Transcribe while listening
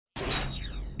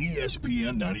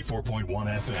ESPN 94.1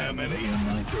 FM and AM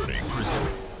 930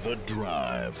 present The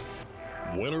Drive.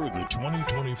 Winner of the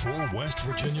 2024 West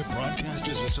Virginia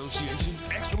Broadcasters Association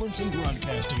Excellence in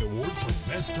Broadcasting Award for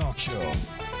Best Talk Show.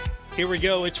 Here we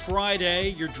go. It's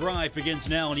Friday. Your drive begins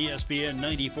now on ESPN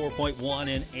 94.1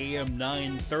 and AM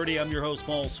 930. I'm your host,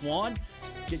 Paul Swann,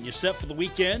 getting you set for the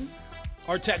weekend.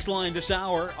 Our text line this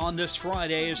hour on this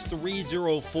Friday is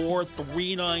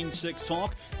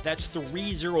 304-396-TALK. That's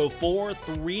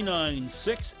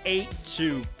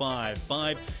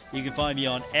 304-396-8255. You can find me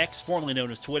on X, formerly known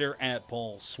as Twitter, at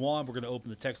Paul Swann. We're going to open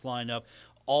the text line up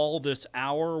all this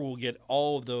hour. We'll get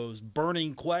all of those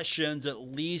burning questions at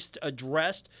least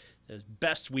addressed as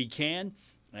best we can.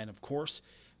 And, of course,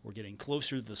 we're getting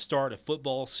closer to the start of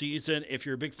football season. If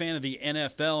you're a big fan of the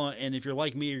NFL, and if you're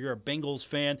like me or you're a Bengals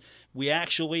fan, we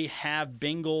actually have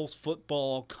Bengals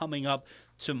football coming up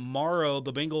tomorrow.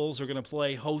 The Bengals are going to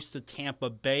play host to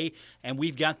Tampa Bay, and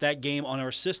we've got that game on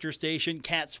our sister station,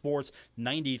 Cat Sports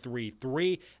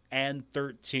 93.3 and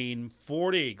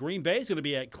 1340. Green Bay is going to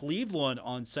be at Cleveland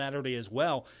on Saturday as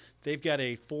well. They've got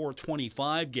a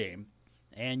 4:25 game.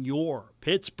 And your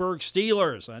Pittsburgh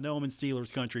Steelers, I know I'm in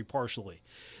Steelers country partially,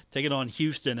 taking on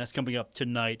Houston. That's coming up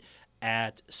tonight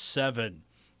at 7.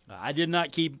 I did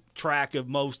not keep track of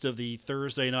most of the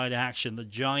Thursday night action. The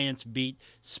Giants beat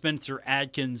Spencer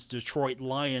Adkins' Detroit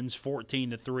Lions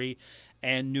 14-3,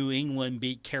 and New England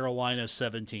beat Carolina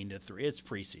 17-3. It's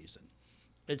preseason.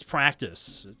 It's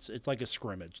practice. It's like a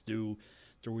scrimmage. Do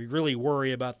we really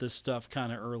worry about this stuff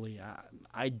kind of early?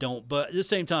 I don't. But at the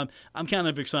same time, I'm kind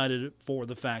of excited for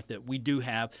the fact that we do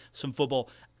have some football.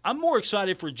 I'm more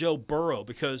excited for Joe Burrow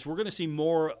because we're going to see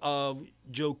more of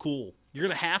Joe Cool. You're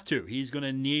going to have to. He's going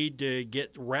to need to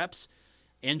get reps.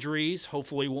 Injuries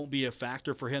hopefully won't be a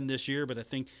factor for him this year, but I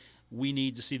think we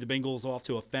need to see the Bengals off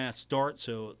to a fast start.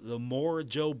 So the more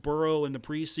Joe Burrow in the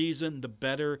preseason, the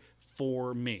better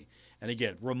for me. And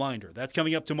again, reminder, that's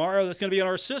coming up tomorrow. That's going to be on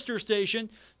our sister station.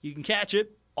 You can catch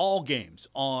it, all games,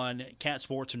 on Cat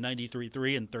Sports from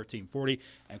 93.3 and 1340.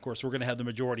 And, of course, we're going to have the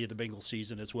majority of the Bengals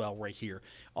season as well right here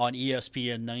on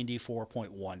ESPN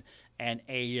 94.1 and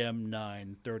AM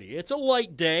 930. It's a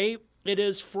light day. It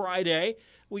is Friday.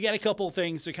 We got a couple of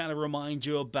things to kind of remind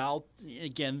you about.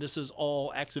 Again, this is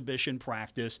all exhibition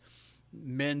practice.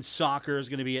 Men's soccer is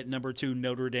going to be at number 2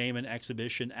 Notre Dame in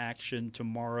exhibition action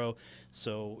tomorrow.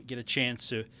 So get a chance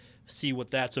to see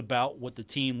what that's about, what the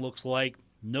team looks like.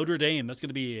 Notre Dame, that's going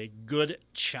to be a good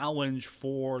challenge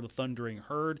for the Thundering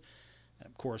Herd. And,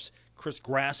 of course, Chris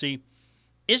Grassi.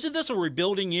 Isn't this a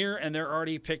rebuilding year and they're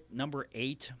already picked number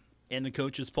 8 in the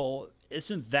coaches poll?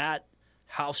 Isn't that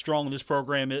how strong this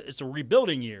program is? It's a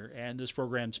rebuilding year, and this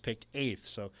program's picked 8th.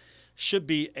 So should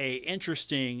be a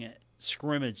interesting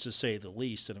scrimmage, to say the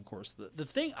least. And, of course, the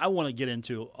thing I want to get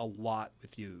into a lot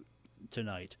with you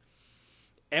tonight,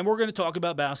 and we're going to talk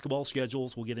about basketball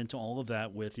schedules. We'll get into all of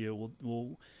that with you.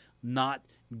 We'll not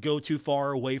go too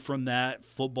far away from that.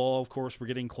 Football, of course, we're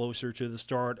getting closer to the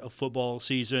start of football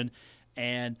season.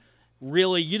 And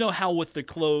really, you know how with the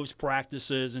closed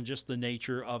practices and just the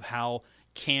nature of how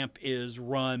camp is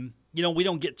run, you know, we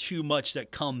don't get too much that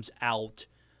comes out,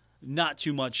 not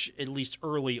too much, at least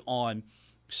early on.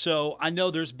 So I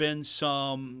know there's been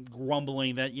some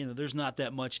grumbling that, you know, there's not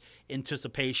that much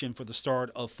anticipation for the start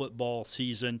of football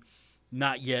season.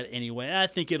 Not yet anyway. And I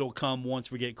think it'll come once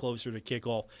we get closer to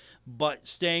kickoff. But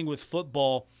staying with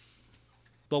football,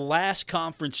 the last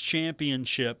conference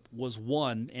championship was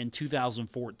won in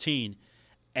 2014.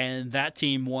 And that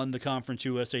team won the Conference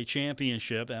USA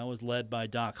Championship. That was led by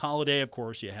Doc Holliday. Of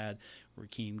course, you had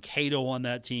Rakeem Cato on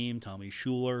that team, Tommy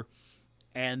Schuler.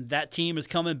 And that team is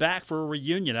coming back for a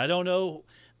reunion. I don't know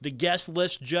the guest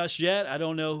list just yet. I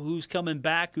don't know who's coming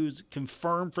back, who's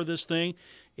confirmed for this thing.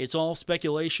 It's all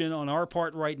speculation on our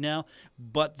part right now.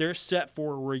 But they're set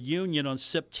for a reunion on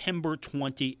September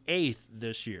 28th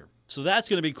this year. So that's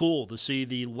going to be cool to see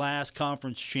the last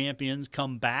conference champions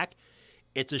come back.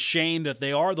 It's a shame that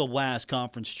they are the last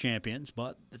conference champions,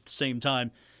 but at the same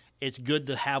time, it's good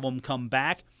to have them come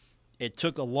back. It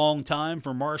took a long time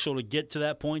for Marshall to get to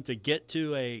that point, to get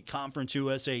to a Conference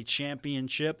USA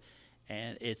championship,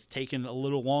 and it's taken a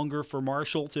little longer for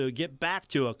Marshall to get back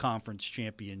to a conference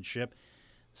championship.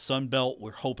 Sun Belt,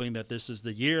 we're hoping that this is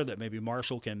the year that maybe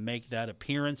Marshall can make that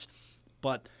appearance,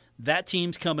 but that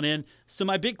team's coming in. So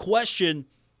my big question,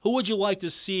 who would you like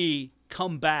to see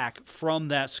come back from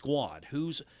that squad?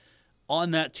 Who's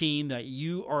on that team that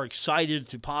you are excited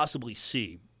to possibly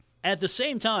see? At the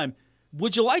same time,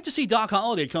 would you like to see Doc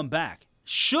Holliday come back?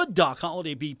 Should Doc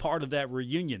Holliday be part of that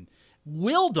reunion?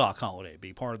 Will Doc Holliday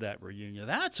be part of that reunion?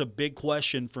 That's a big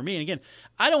question for me. And again,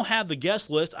 I don't have the guest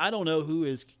list. I don't know who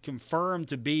is confirmed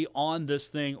to be on this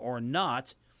thing or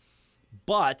not.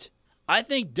 But I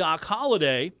think Doc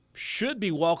Holliday should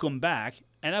be welcomed back,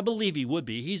 and I believe he would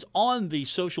be. He's on the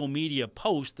social media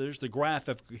post. There's the graph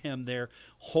of him there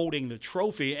holding the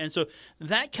trophy. And so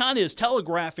that kind of is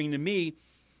telegraphing to me,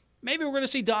 maybe we're going to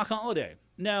see Doc Holliday.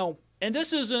 Now, and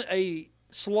this isn't a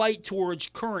slight towards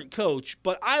current coach,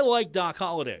 but I like Doc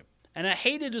Holliday, and I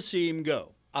hated to see him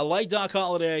go. I like Doc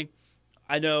Holliday.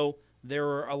 I know there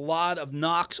are a lot of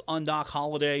knocks on Doc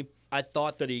Holliday. I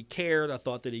thought that he cared. I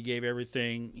thought that he gave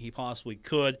everything he possibly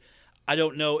could. I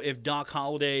don't know if Doc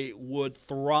Holliday would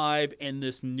thrive in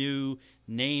this new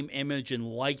name, image, and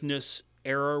likeness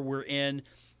era we're in,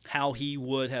 how he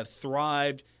would have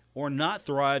thrived or not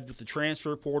thrived with the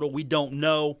transfer portal. We don't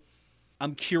know.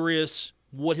 I'm curious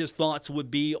what his thoughts would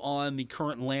be on the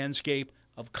current landscape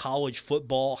of college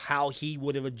football, how he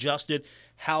would have adjusted,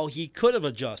 how he could have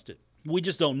adjusted. We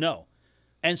just don't know.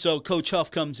 And so Coach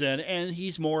Huff comes in, and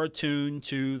he's more attuned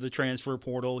to the transfer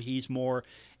portal. He's more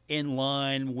in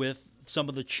line with some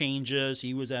of the changes.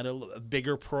 He was at a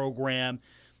bigger program.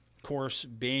 Of course,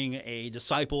 being a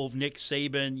disciple of Nick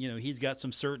Saban, he's got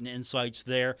some certain insights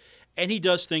there. And he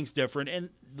does things different. And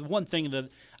the one thing that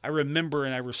I remember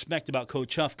and I respect about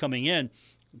Coach Huff coming in,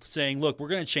 saying, look, we're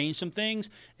going to change some things.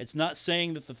 It's not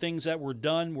saying that the things that were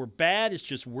done were bad. It's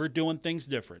just we're doing things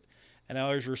different. And I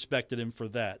always respected him for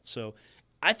that. So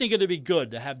I think it would be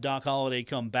good to have Doc Holliday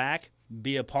come back,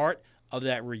 be a part of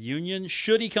that reunion.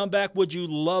 Should he come back, would you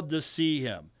love to see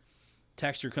him?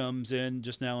 Texter comes in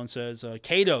just now and says,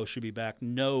 Cato should be back.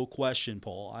 No question,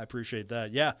 Paul. I appreciate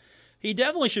that. Yeah, he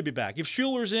definitely should be back. If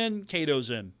Schuler's in, Cato's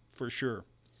in for sure.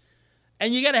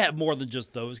 And you got to have more than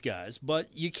just those guys, but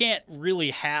you can't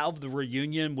really have the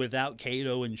reunion without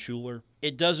Cato and Schuler.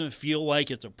 It doesn't feel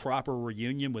like it's a proper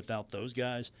reunion without those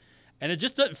guys. And it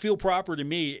just doesn't feel proper to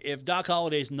me if Doc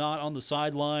Holliday's not on the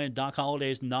sideline, Doc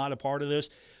Holliday's not a part of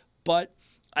this. But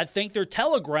I think they're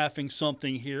telegraphing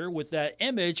something here with that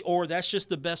image, or that's just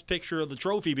the best picture of the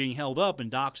trophy being held up and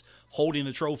Doc's holding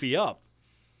the trophy up.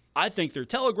 I think they're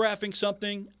telegraphing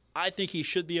something. I think he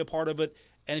should be a part of it.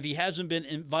 And if he hasn't been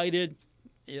invited,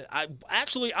 I'm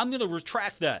going to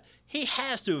retract that. He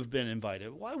has to have been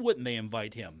invited. Why wouldn't they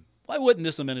invite him? Why wouldn't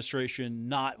this administration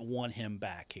not want him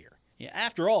back here?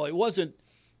 After all, it wasn't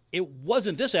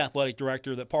this athletic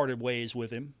director that parted ways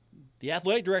with him. The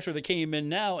athletic director that came in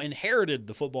now inherited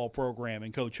the football program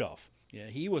in Coach Huff. Yeah,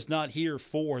 he was not here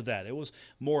for that. It was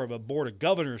more of a Board of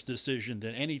Governors decision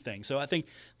than anything. So I think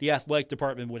the athletic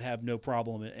department would have no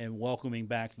problem in welcoming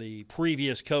back the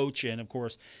previous coach. And, of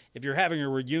course, if you're having a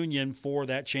reunion for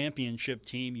that championship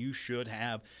team, you should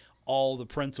have all the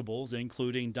principals,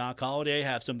 including Doc Holliday,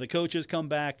 have some of the coaches come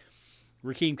back.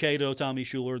 Rakeem Cato, Tommy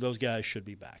Schuler, those guys should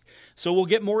be back. So we'll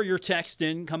get more of your text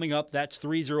in coming up. That's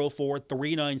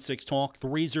 304-396-TALK,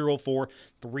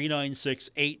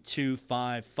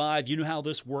 304-396-8255. You know how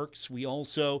this works. We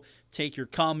also take your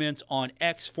comments on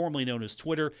X, formerly known as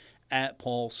Twitter, at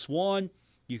Paul Swann.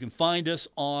 You can find us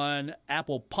on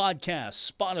Apple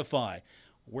Podcasts, Spotify,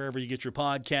 wherever you get your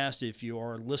podcast. If you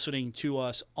are listening to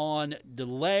us on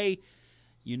delay,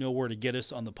 you know where to get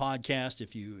us on the podcast.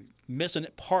 If you miss a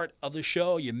part of the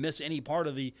show, you miss any part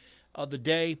of the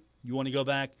day, you want to go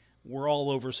back, we're all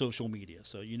over social media,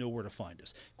 so you know where to find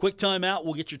us. Quick time out.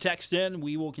 We'll get your text in.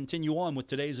 We will continue on with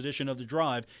today's edition of The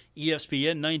Drive,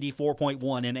 ESPN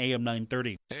 94.1 and AM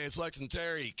 930. Hey, it's Lex and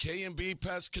Terry, K&B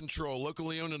Pest Control,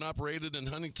 locally owned and operated in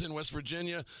Huntington, West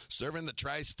Virginia, serving the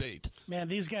tri-state. Man,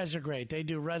 these guys are great. They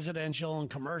do residential and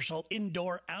commercial,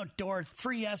 indoor, outdoor,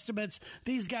 free estimates.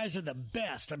 These guys are the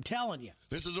best, I'm telling you.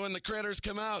 This is when the critters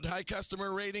come out. High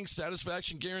customer ratings,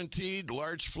 satisfaction guaranteed,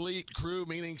 large fleet, crew,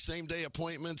 meaning same-day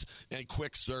appointments, and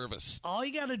quick service. All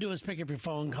you got to do is pick up your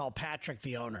phone and call Patrick,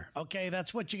 the owner. Okay,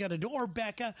 that's what you got to do. Or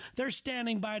Becca. They're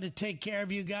standing by to take care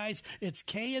of you guys. It's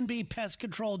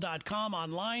knbpestcontrol.com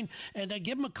online. And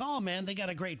give them a call, man. They got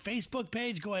a great Facebook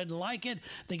page. Go ahead and like it.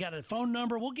 They got a phone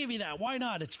number. We'll give you that. Why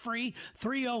not? It's free.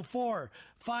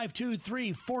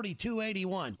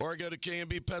 304-523-4281. Or go to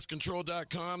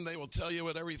knbpestcontrol.com. They will tell you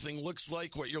what everything looks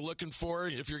like, what you're looking for,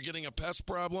 if you're getting a pest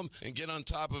problem, and get on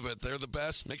top of it. They're the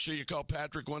best. Make sure you call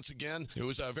Patrick once again, who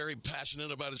is very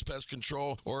passionate about his pest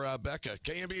control, or Becca.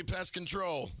 K&B Pest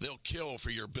Control. They'll kill for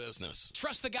your business.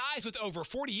 Trust the guys with over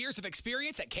 40 years of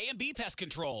experience at K&B Pest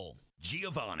Control.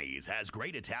 Giovanni's has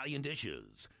great Italian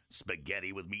dishes.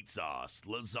 Spaghetti with meat sauce,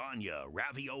 lasagna,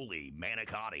 ravioli,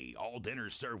 manicotti, all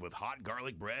dinners served with hot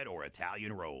garlic bread or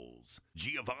Italian rolls.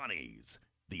 Giovanni's,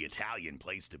 the Italian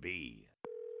place to be.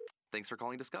 Thanks for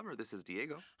calling Discover. This is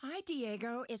Diego. Hi,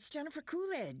 Diego. It's Jennifer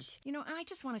Coolidge. I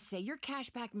just want to say your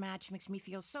cashback match makes me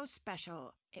feel so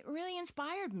special. It really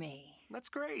inspired me. That's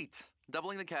great.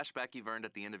 Doubling the cash back you've earned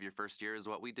at the end of your first year is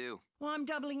what we do. Well, I'm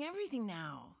doubling everything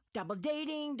now. Double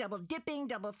dating, double dipping,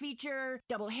 double feature,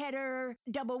 double header,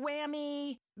 double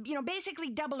whammy. Basically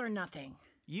double or nothing.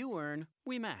 You earn,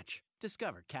 we match.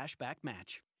 Discover Cashback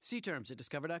Match. See terms at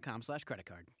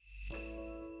discover.com/creditcard.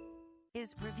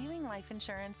 Is reviewing life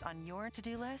insurance on your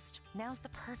to-do list? Now's the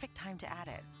perfect time to add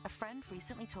it. A friend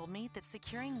recently told me that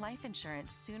securing life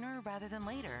insurance sooner rather than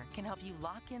later can help you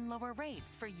lock in lower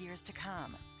rates for years to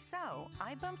come. So,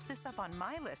 I bumped this up on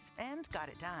my list and got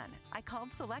it done. I called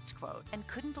SelectQuote and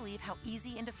couldn't believe how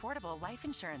easy and affordable life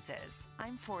insurance is.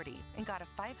 I'm 40 and got a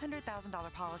 $500,000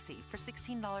 policy for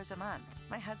 $16 a month.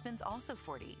 My husband's also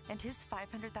 40 and his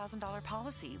 $500,000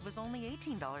 policy was only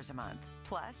 $18 a month.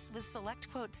 Plus, with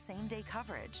SelectQuote's same-day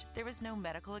coverage, there was no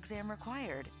medical exam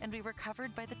required, and we were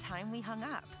covered by the time we hung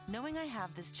up. Knowing I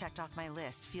have this checked off my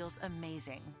list feels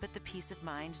amazing, but the peace of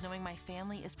mind knowing my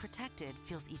family is protected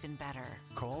feels even better.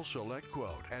 Call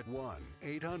SelectQuote at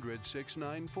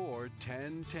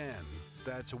 1-800-694-1010.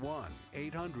 That's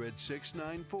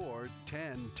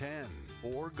 1-800-694-1010.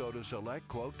 Or go to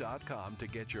SelectQuote.com to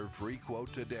get your free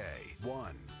quote today.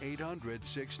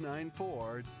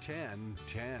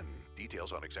 1-800-694-1010.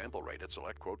 Details on example rate at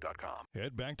SelectQuote.com.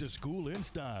 Head back to school in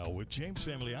style with James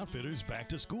Family Outfitters Back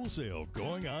to School Sale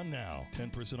going on now.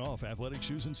 10% off athletic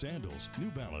shoes and sandals. New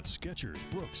Balance, Skechers,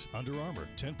 Brooks, Under Armour.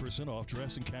 10% off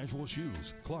dress and casual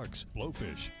shoes. Clark's,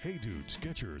 Blowfish, Hey Dude,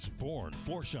 Skechers, Bourne,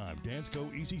 Florsheim,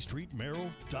 Dansko, Easy Street,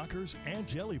 Merrill, Dockers, and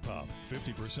Jelly Pop.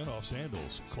 50% off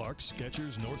sandals. Clark's,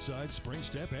 Skechers, Northside, Spring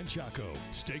Step, and Chaco.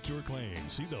 Stake your claim.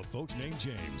 See the folks named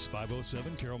James.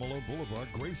 507 Carol Malone Boulevard,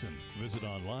 Grayson. Visit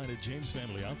online at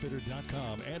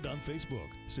JamesFamilyOutfitter.com and on Facebook.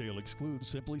 Sale excludes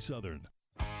Simply Southern.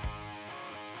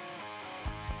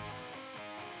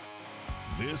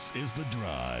 This is The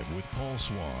Drive with Paul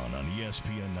Swann on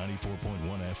ESPN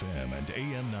 94.1 FM and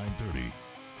AM 930.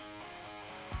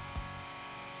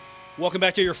 Welcome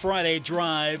back to your Friday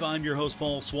Drive. I'm your host,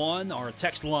 Paul Swann. Our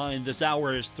text line this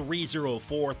hour is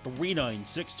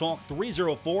 304-396-TALK,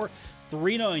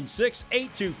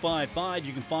 304-396-8255.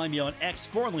 You can find me on X,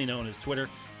 formerly known as Twitter,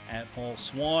 at Paul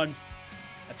Swann.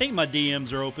 I think my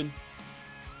DMs are open.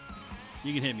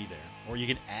 You can hit me there, or you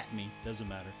can at me. Doesn't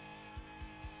matter.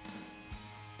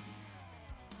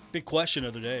 Big question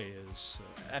of the day is,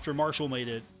 after Marshall made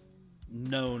it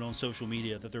known on social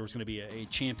media that there was going to be a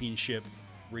championship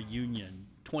reunion,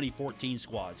 2014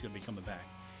 squad is going to be coming back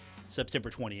September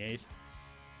 28th.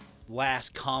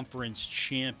 Last conference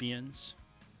champions.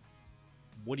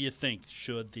 What do you think?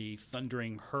 Should the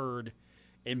Thundering Herd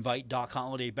invite Doc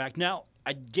Holliday back? Now,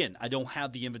 again, I don't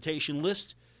have the invitation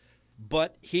list,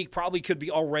 but he probably could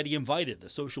be already invited. The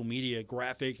social media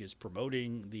graphic is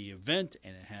promoting the event,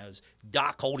 and it has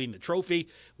Doc holding the trophy.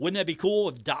 Wouldn't that be cool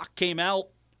if Doc came out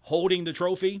holding the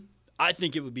trophy? I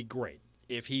think it would be great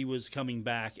if he was coming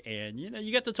back, and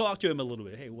you get to talk to him a little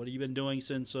bit. Hey, what have you been doing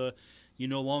since you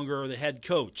no longer are the head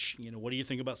coach? What do you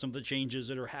think about some of the changes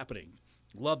that are happening?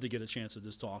 Love to get a chance to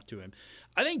just talk to him.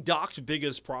 I think Doc's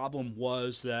biggest problem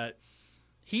was that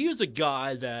he is a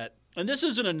guy that, and this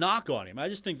isn't a knock on him, I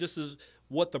just think this is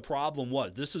what the problem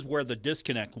was. This is where the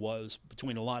disconnect was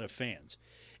between a lot of fans.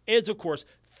 Is, of course,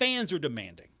 fans are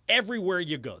demanding everywhere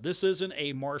you go. This isn't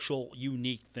a Marshall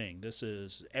unique thing. This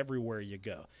is everywhere you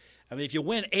go. I mean, if you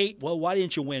win 8, well, why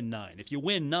didn't you win 9? If you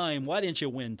win 9, why didn't you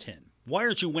win 10? Why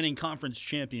aren't you winning conference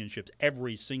championships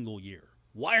every single year?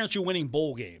 Why aren't you winning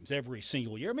bowl games every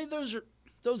single year? I mean, those are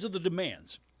the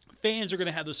demands. Fans are going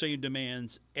to have the same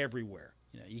demands everywhere.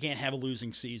 You can't have a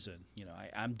losing season.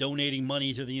 I'm donating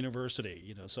money to the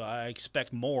university, so I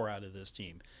expect more out of this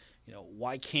team.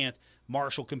 Why can't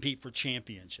Marshall compete for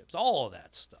championships? All of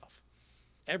that stuff.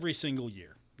 Every single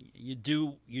year. You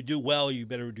do well, you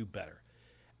better do better.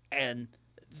 And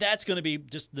that's going to be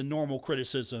just the normal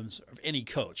criticisms of any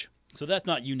coach. So that's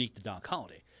not unique to Doc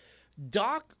Holliday.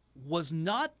 Doc was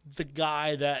not the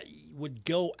guy that would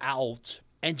go out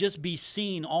and just be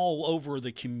seen all over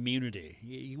the community.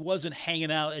 He wasn't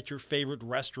hanging out at your favorite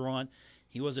restaurant.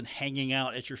 He wasn't hanging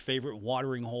out at your favorite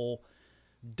watering hole.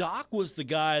 Doc was the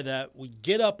guy that would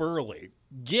get up early,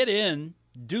 get in,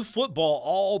 do football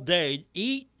all day,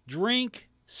 eat, drink,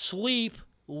 sleep,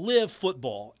 live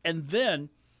football. And then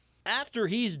after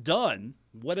he's done,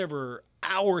 whatever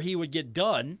hour he would get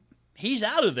done, he's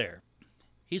out of there.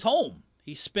 He's home.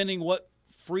 He's spending what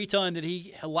free time that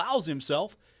he allows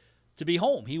himself to be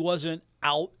home. He wasn't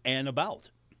out and about.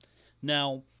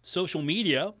 Now, social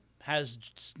media has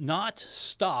not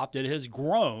stopped. It has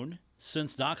grown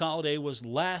since Doc Holliday was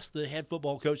last the head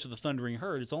football coach of the Thundering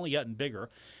Herd. It's only gotten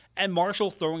bigger. And Marshall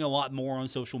throwing a lot more on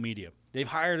social media. They've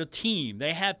hired a team.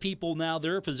 They have people now.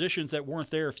 There are positions that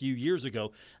weren't there a few years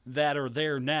ago that are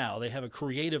there now. They have a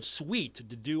creative suite to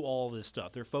do all this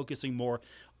stuff. They're focusing more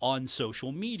on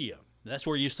social media. That's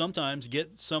where you sometimes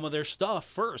get some of their stuff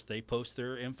first. They post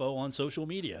their info on social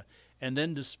media and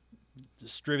then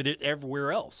distribute it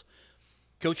everywhere else.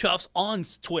 Coach Huff's on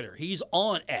Twitter. He's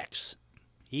on X.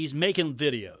 He's making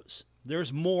videos.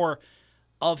 There's more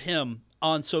of him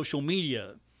on social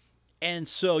media. And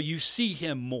so you see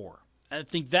him more. I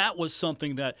think that was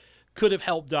something that could have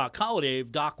helped Doc Holliday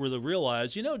if Doc really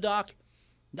realized, Doc,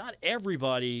 not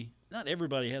everybody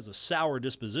has a sour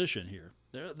disposition here.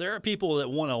 There are people that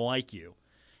want to like you.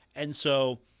 And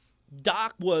so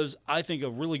Doc was, I think, a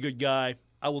really good guy.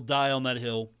 I will die on that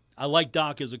hill. I like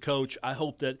Doc as a coach. I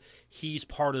hope that he's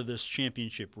part of this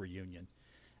championship reunion.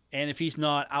 And if he's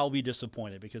not, I'll be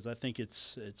disappointed because I think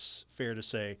it's fair to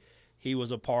say he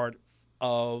was a part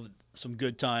of some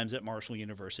good times at Marshall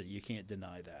University. You can't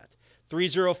deny that.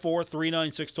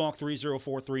 304-396-TALK,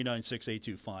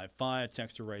 304-396-8255.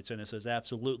 Texter writes in and says,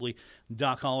 absolutely,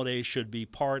 Doc Holliday should be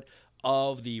part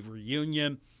of the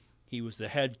reunion. He was the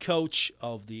head coach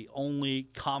of the only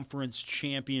conference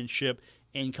championship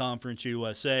in Conference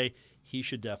USA. He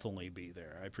should definitely be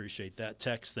there. I appreciate that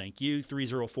text. Thank you.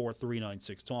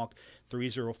 304-396-TALK,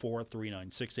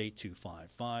 304-396-8255.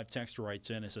 Texter writes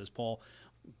in and says, Paul,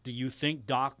 do you think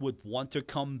Doc would want to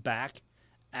come back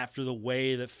after the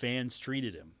way that fans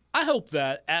treated him? I hope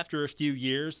that after a few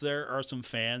years, there are some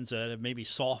fans that have maybe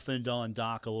softened on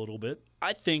Doc a little bit.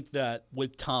 I think that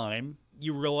with time,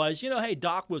 you realize, hey,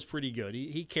 Doc was pretty good.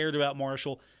 He cared about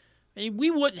Marshall. I mean, we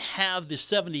wouldn't have the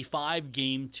 75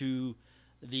 game to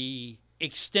the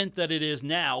extent that it is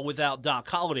now without Doc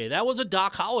Holliday. That was a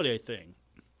Doc Holliday thing.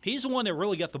 He's the one that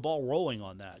really got the ball rolling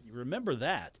on that. You remember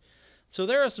that. So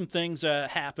there are some things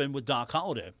that happened with Doc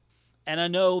Holliday. And I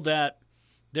know that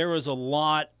there was a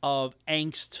lot of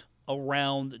angst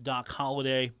around Doc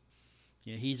Holliday.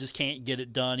 He just can't get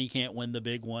it done. He can't win the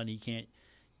big one. He can't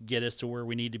get us to where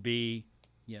we need to be.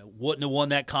 Wouldn't have won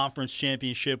that conference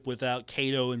championship without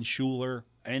Cato and Schuler.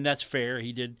 And that's fair.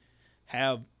 He did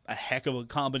have a heck of a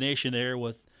combination there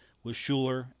with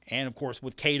Schuler and, of course,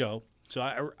 with Cato.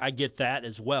 So I get that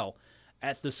as well.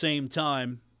 At the same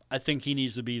time, I think he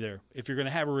needs to be there. If you're going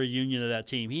to have a reunion of that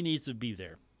team, he needs to be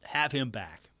there. Have him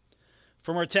back.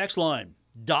 From our text line,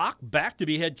 Doc back to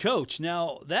be head coach.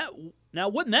 Now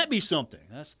wouldn't that be something?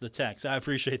 That's the text. I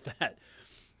appreciate that.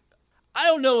 I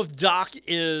don't know if Doc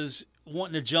is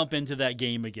wanting to jump into that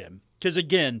game again. Because,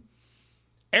 again,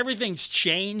 everything's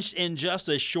changed in just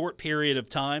a short period of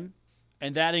time.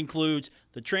 And that includes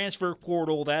the transfer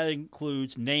portal. That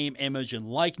includes name, image, and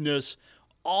likeness.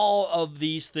 All of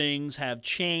these things have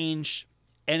changed,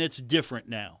 and it's different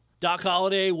now. Doc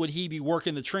Holliday, would he be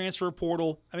working the transfer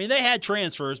portal? I mean, they had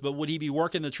transfers, but would he be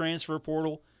working the transfer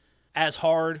portal as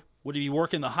hard? Would he be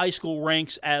working the high school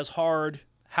ranks as hard?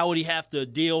 How would he have to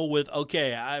deal with,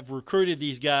 okay, I've recruited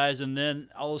these guys, and then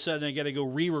all of a sudden I got to go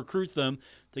re-recruit them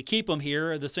to keep them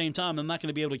here. At the same time, I'm not going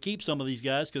to be able to keep some of these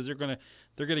guys because they're going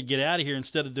to get out of here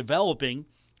instead of developing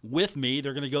with me.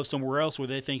 They're going to go somewhere else where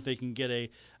they think they can get a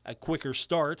quicker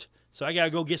start. So I got to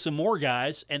go get some more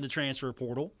guys in the transfer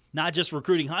portal, not just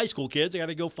recruiting high school kids. I got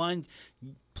to go find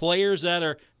players that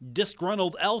are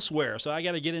disgruntled elsewhere. So I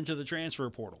got to get into the transfer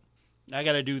portal. I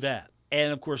got to do that.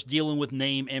 And, of course, dealing with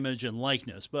name, image, and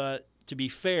likeness. But to be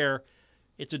fair,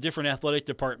 it's a different athletic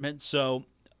department, so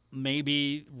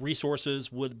maybe resources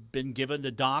would have been given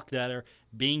to Doc that are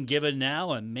being given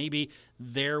now, and maybe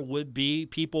there would be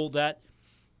people that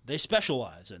they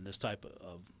specialize in this type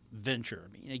of venture.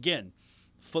 I mean, again,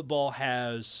 football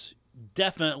has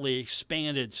definitely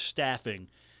expanded staffing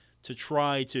to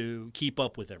try to keep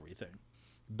up with everything.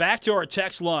 Back to our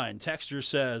text line. Texter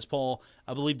says, Paul,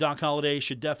 I believe Doc Holliday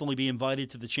should definitely be invited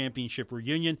to the championship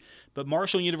reunion, but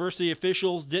Marshall University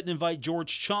officials didn't invite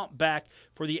George Chomp back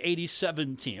for the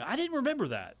 87 team. I didn't remember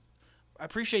that. I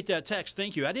appreciate that text.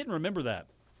 Thank you. I didn't remember that.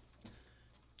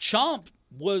 Chomp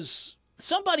was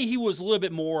somebody he was a little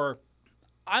bit more,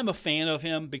 I'm a fan of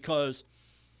him because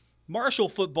Marshall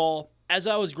football, as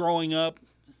I was growing up,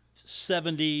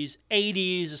 70s,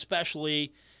 80s,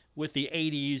 especially with the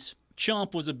 80s,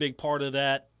 Chomp was a big part of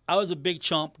that. I was a big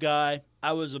Chomp guy.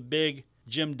 I was a big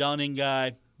Jim Dunning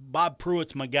guy. Bob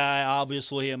Pruitt's my guy,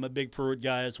 obviously. I'm a big Pruitt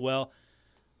guy as well.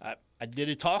 I did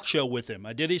a talk show with him.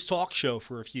 I did his talk show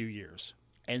for a few years.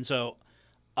 And so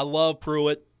I love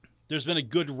Pruitt. There's been a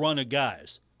good run of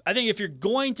guys. I think if you're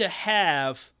going to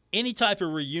have any type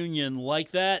of reunion like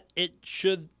that, it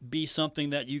should be something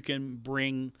that you can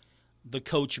bring the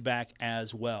coach back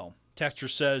as well. Texter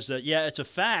says that, yeah, it's a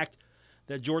fact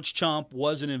that George Chomp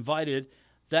wasn't invited.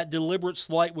 That deliberate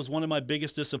slight was one of my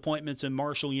biggest disappointments in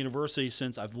Marshall University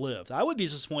since I've lived. I would be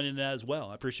disappointed in that as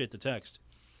well. I appreciate the text.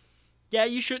 Yeah,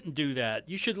 you shouldn't do that.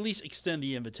 You should at least extend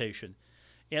the invitation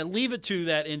and leave it to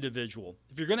that individual.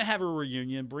 If you're going to have a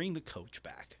reunion, bring the coach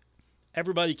back.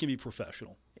 Everybody can be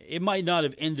professional. It might not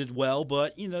have ended well,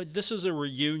 but, this is a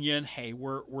reunion. Hey,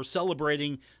 we're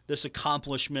celebrating this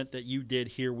accomplishment that you did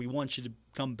here. We want you to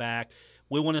come back.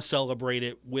 We want to celebrate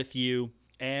it with you,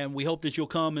 and we hope that you'll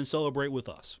come and celebrate with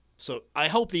us. So I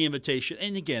hope the invitation,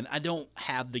 and again, I don't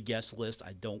have the guest list.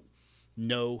 I don't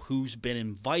know who's been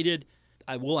invited.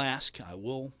 I will ask. I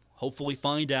will hopefully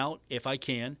find out if I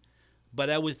can. But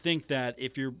I would think that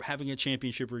if you're having a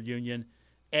championship reunion,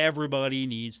 everybody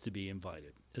needs to be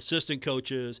invited. Assistant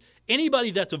coaches,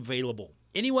 anybody that's available,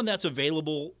 anyone that's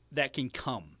available that can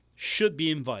come should be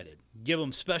invited. Give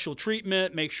them special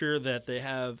treatment. Make sure that they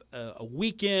have a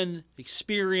weekend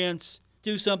experience.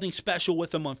 Do something special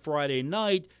with them on Friday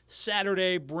night.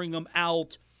 Saturday, bring them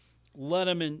out. Let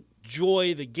them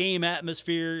enjoy the game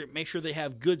atmosphere. Make sure they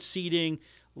have good seating.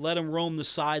 Let them roam the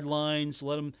sidelines.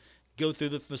 Let them go through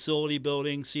the facility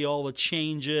building, see all the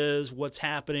changes, what's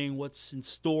happening, what's in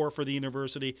store for the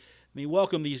university. I mean,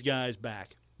 welcome these guys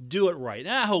back. Do it right.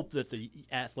 And I hope that the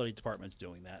athletic department's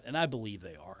doing that, and I believe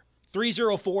they are.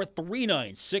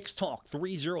 304-396-TALK,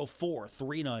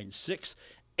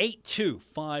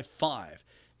 304-396-8255.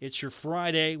 It's your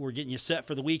Friday. We're getting you set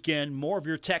for the weekend. More of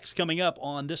your texts coming up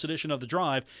on this edition of The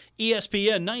Drive,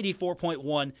 ESPN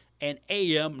 94.1 and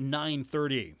AM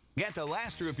 930. Get the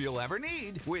last roof you'll ever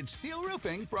need with steel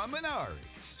roofing from Menards.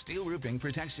 Steel roofing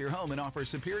protects your home and offers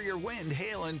superior wind,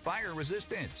 hail, and fire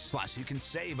resistance. Plus, you can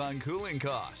save on cooling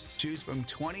costs. Choose from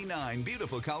 29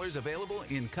 beautiful colors available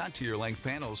in cut-to-your-length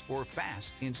panels for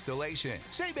fast installation.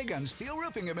 Save big on steel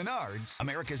roofing at Menards,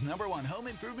 America's #1 home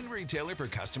improvement retailer for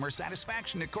customer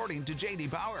satisfaction according to J.D.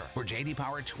 Power. For J.D.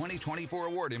 Power 2024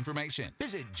 award information,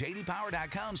 visit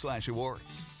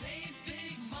jdpower.com/awards. Save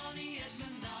big money at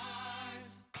Menards.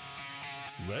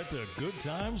 Let the good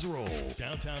times roll.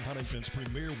 Downtown Huntington's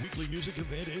premier weekly music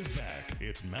event is back.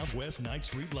 It's Mount West Ninth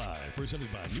Street Live,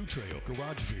 presented by New Trail,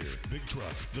 Garage Beer, Big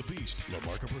Truck, The Beast, La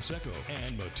Marca Prosecco,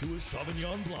 and Matua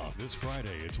Sauvignon Blanc. This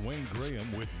Friday, it's Wayne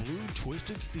Graham with Blue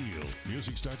Twisted Steel.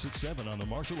 Music starts at 7 on the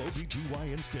Marshall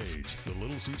OBGYN stage. The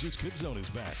Little Caesars Kids Zone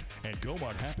is back, and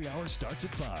Gomart Happy Hour starts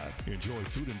at 5. Enjoy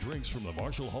food and drinks from the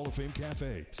Marshall Hall of Fame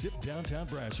Cafe, Sip Downtown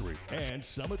Brasserie, and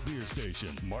Summit Beer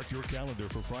Station. Mark your calendar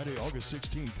for Friday, August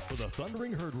 16th for the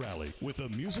Thundering Herd Rally with the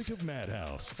music of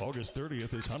Madhouse. August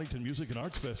 30th is Huntington Music and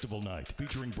Arts Festival night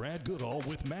featuring Brad Goodall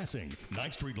with Massing.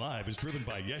 9th Street Live is driven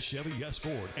by Yes Chevy, Yes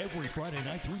Ford every Friday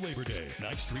night through Labor Day.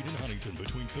 9th Street in Huntington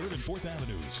between 3rd and 4th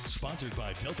Avenues. Sponsored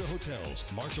by Delta Hotels,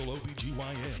 Marshall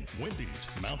OBGYN, Wendy's,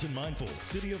 Mountain Mindful,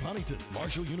 City of Huntington,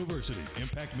 Marshall University,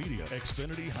 Impact Media,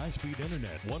 Xfinity High-Speed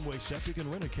Internet, One Way Septic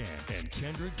and Rent-A-Can, and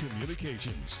Kindred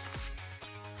Communications.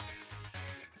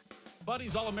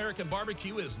 Buddy's All-American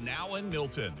Barbecue is now in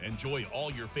Milton. Enjoy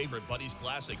all your favorite Buddy's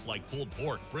classics like pulled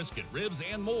pork, brisket, ribs,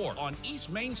 and more on East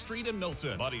Main Street in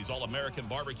Milton. Buddy's All-American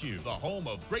Barbecue, the home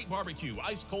of great barbecue,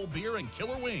 ice-cold beer, and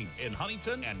killer wings in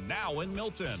Huntington and now in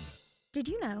Milton. Did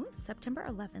you know September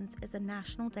 11th is a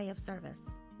National Day of Service?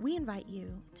 We invite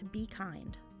you to be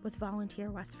kind with Volunteer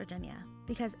West Virginia,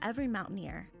 because every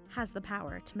mountaineer has the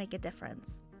power to make a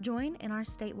difference. Join in our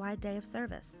statewide day of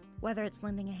service, whether it's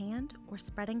lending a hand or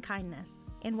spreading kindness.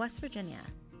 In West Virginia,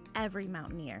 every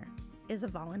mountaineer is a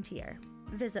volunteer.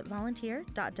 Visit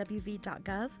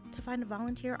volunteer.wv.gov to find a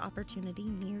volunteer opportunity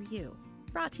near you.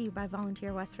 Brought to you by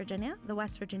Volunteer West Virginia, the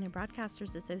West Virginia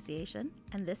Broadcasters Association,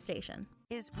 and this station.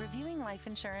 Is reviewing life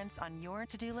insurance on your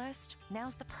to-do list?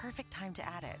 Now's the perfect time to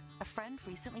add it. A friend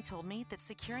recently told me that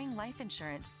securing life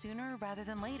insurance sooner rather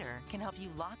than later can help you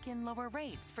lock in lower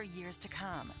rates for years to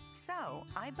come. So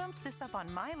I bumped this up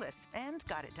on my list and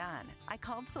got it done. I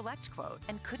called SelectQuote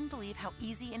and couldn't believe how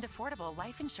easy and affordable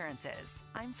life insurance is.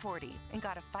 I'm 40 and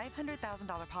got a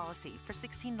 $500,000 policy for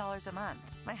 $16 a month.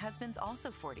 My husband's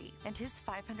also 40 and his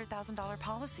 $500,000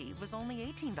 policy was only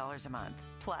 $18 a month.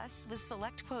 Plus, with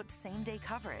SelectQuote's same-day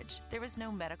coverage, there was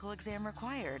no medical exam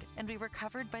required, and we were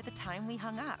covered by the time we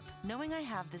hung up. Knowing I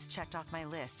have this checked off my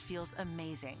list feels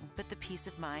amazing, but the peace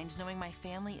of mind knowing my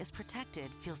family is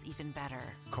protected feels even better.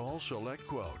 Call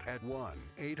SelectQuote at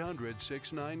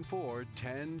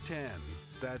 1-800-694-1010.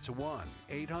 That's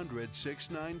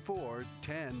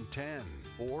 1-800-694-1010.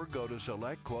 Or go to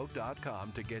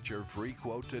SelectQuote.com to get your free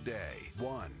quote today.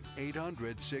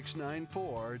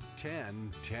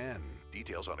 1-800-694-1010.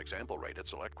 Details on example rate at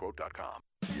SelectQuote.com.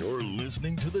 You're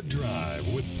listening to The Drive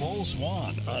with Paul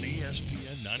Swann on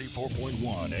ESPN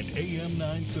 94.1 and AM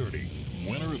 930.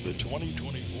 Winner of the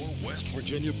 2024 West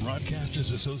Virginia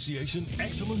Broadcasters Association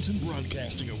Excellence in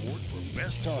Broadcasting Award for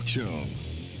Best Talk Show.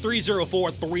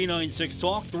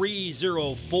 304-396-TALK,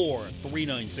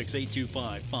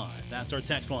 304-396-8255. That's our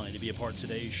text line to be a part of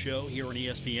today's show here on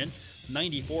ESPN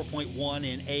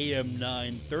 94.1 and AM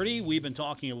 930. We've been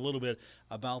talking a little bit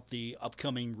about the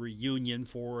upcoming reunion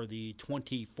for the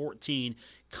 2014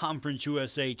 Conference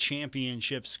USA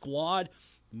Championship squad.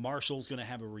 Marshall's going to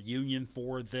have a reunion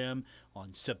for them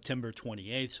on September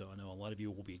 28th, so I know a lot of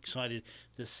you will be excited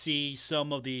to see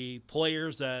some of the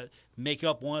players that make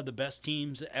up one of the best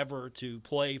teams ever to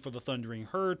play for the Thundering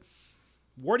Herd.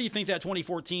 Where do you think that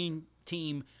 2014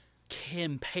 team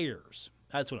compares?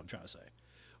 That's what I'm trying to say.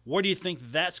 Where do you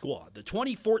think that squad, the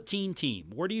 2014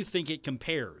 team, where do you think it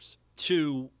compares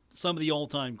to some of the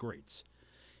all-time greats?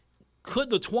 Could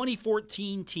the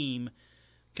 2014 team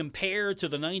compare to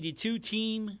the 92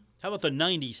 team? How about the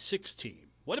 96 team?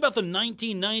 What about the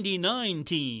 1999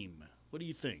 team? What do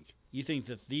you think? You think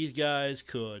that these guys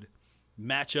could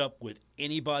match up with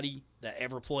anybody that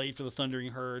ever played for the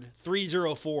Thundering Herd?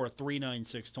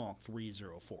 304-396-TALK,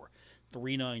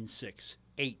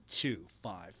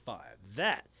 304-396-8255.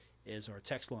 That is our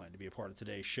text line to be a part of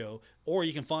today's show. Or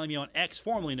you can find me on X,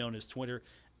 formerly known as Twitter,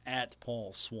 at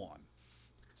Paul Swann.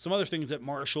 Some other things that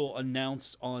Marshall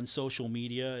announced on social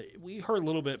media. We heard a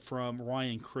little bit from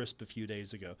Ryan Crisp a few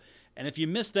days ago. And if you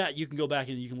missed that, you can go back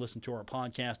and you can listen to our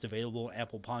podcast available on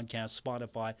Apple Podcasts,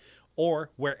 Spotify, or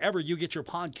wherever you get your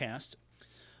podcast.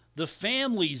 The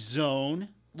Family Zone,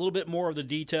 a little bit more of the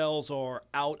details are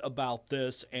out about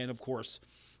this. And, of course,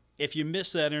 if you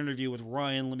missed that interview with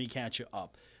Ryan, let me catch you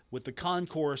up. With the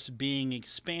concourse being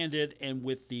expanded and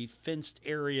with the fenced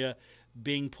area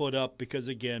being put up, because,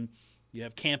 again, you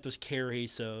have campus carry,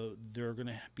 so there are going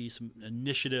to be some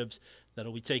initiatives that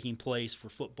will be taking place for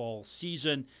football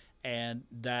season, and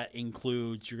that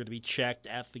includes you're going to be checked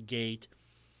at the gate.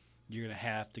 You're going to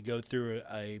have to go through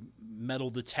a metal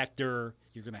detector.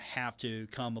 You're going to have to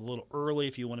come a little early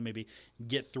if you want to maybe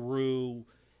get through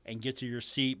and get to your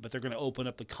seat, but they're going to open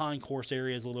up the concourse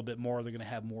areas a little bit more. They're going to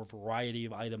have more variety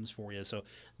of items for you, so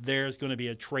there's going to be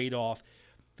a trade-off.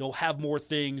 They'll have more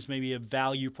things, maybe a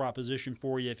value proposition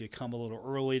for you if you come a little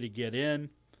early to get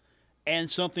in, and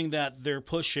something that they're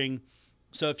pushing.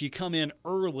 So if you come in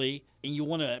early and you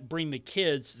want to bring the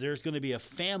kids, there's going to be a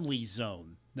family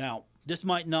zone. Now, this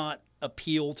might not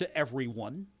appeal to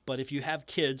everyone, but if you have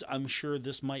kids, I'm sure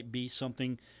this might be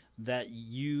something that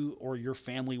you or your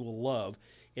family will love.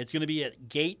 It's going to be at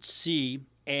Gate C,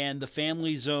 and the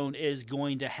family zone is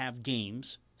going to have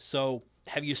games. So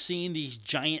have you seen these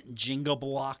giant Jenga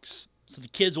blocks? So the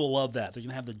kids will love that. They're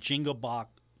going to have the Jenga block.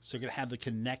 So they're going to have the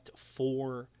Connect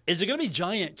 4. Is it going to be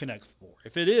giant Connect 4?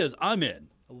 If it is, I'm in.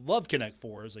 I love Connect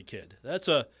 4 as a kid. That's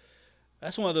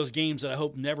one of those games that I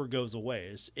hope never goes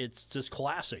away. It's just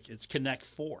classic. It's Connect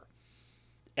 4.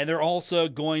 And they're also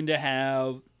going to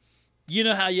have, you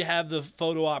know how you have the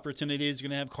photo opportunities, you're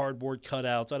going to have cardboard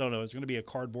cutouts. I don't know. It's going to be a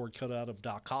cardboard cutout of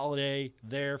Doc Holliday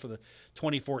there for the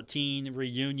 2014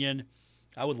 reunion.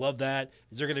 I would love that.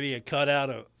 Is there going to be a cutout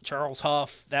of Charles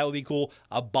Huff? That would be cool.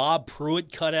 A Bob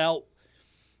Pruitt cutout.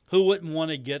 Who wouldn't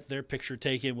want to get their picture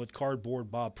taken with cardboard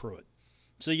Bob Pruitt?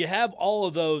 So you have all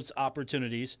of those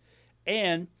opportunities,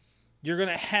 and you're going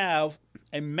to have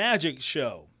a magic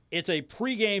show. It's a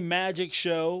pregame magic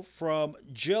show from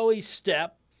Joey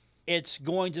Stepp. It's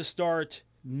going to start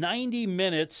 90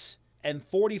 minutes and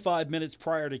 45 minutes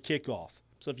prior to kickoff.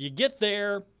 So if you get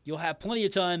there, you'll have plenty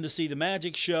of time to see the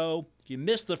magic show. If you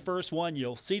miss the first one,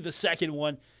 you'll see the second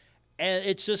one. And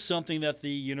it's just something that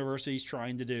the university is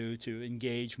trying to do to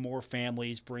engage more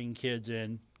families, bring kids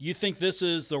in. You think this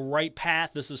is the right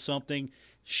path? This is something,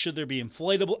 should there be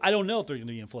inflatable? I don't know if there are going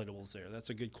to be inflatables there.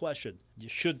 That's a good question.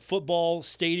 Should football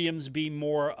stadiums be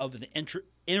more of an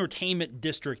entertainment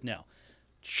district now?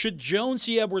 Should Jones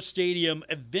C. Edwards Stadium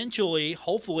eventually,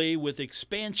 hopefully with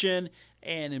expansion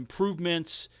and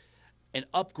improvements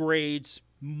and upgrades,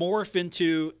 morph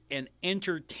into an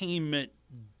entertainment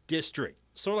district?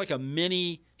 Sort of like a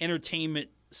mini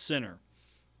entertainment center.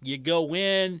 You go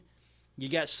in, you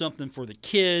got something for the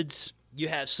kids, you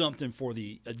have something for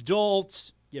the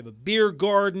adults, you have a beer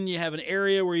garden, you have an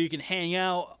area where you can hang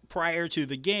out prior to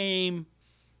the game.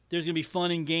 There's going to be fun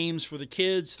and games for the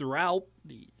kids throughout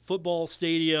the football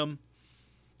stadium.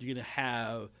 You're going to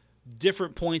have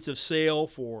different points of sale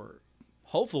for,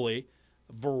 hopefully,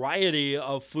 a variety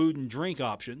of food and drink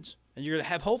options. And you're going to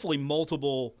have, hopefully,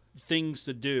 multiple things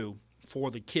to do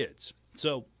for the kids.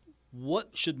 So what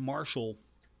should Marshall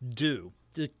do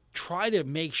to try to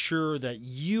make sure that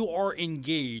you are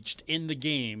engaged in the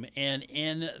game and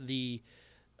in the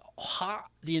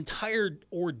entire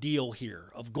ordeal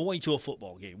here of going to a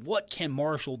football game. What can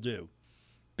Marshall do?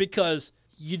 Because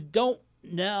you don't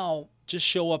now just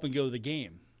show up and go to the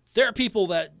game. There are people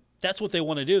that's what they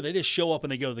want to do. They just show up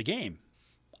and they go to the game.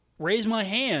 Raise my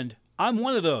hand. I'm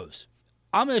one of those.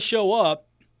 I'm going to show up.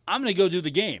 I'm going to go do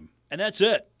the game. And that's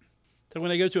it. So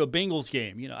when I go to a Bengals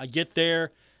game, I get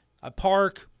there, I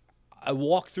park, I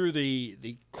walk through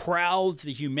the crowds,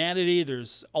 the humanity.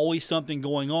 There's always something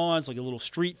going on. It's like a little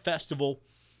street festival.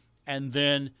 And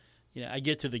then I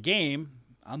get to the game.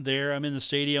 I'm there. I'm in the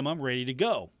stadium. I'm ready to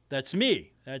go. That's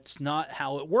me. That's not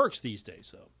how it works these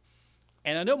days, though.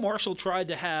 And I know Marshall tried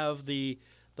to have the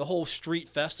whole street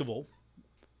festival.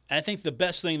 And I think the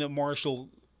best thing that Marshall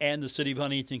and the city of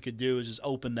Huntington could do is just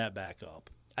open that back up.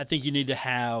 I think you need to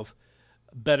have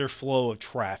a better flow of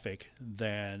traffic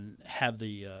than have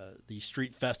the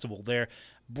street festival there.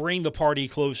 Bring the party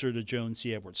closer to Jones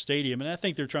C. Edwards Stadium, and I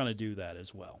think they're trying to do that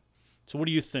as well. So what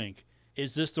do you think?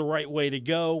 Is this the right way to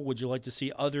go? Would you like to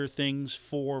see other things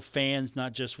for fans,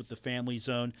 not just with the family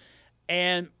zone?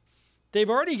 And they've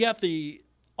already got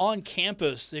on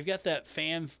campus, they've got that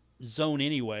fan zone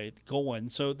anyway going.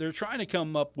 So they're trying to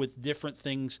come up with different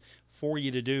things for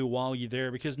you to do while you're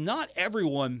there, because not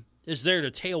everyone is there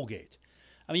to tailgate.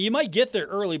 I mean, you might get there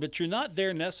early, but you're not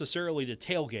there necessarily to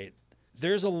tailgate.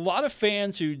 There's a lot of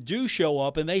fans who do show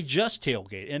up and they just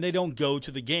tailgate and they don't go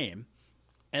to the game.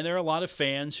 And there are a lot of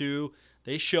fans who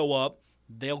they show up,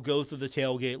 they'll go through the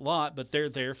tailgate lot, but they're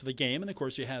there for the game. And, of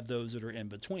course, you have those that are in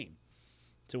between.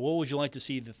 So what would you like to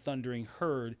see the Thundering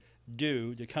Herd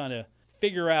do to kind of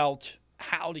figure out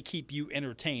how to keep you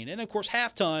entertained? And, of course,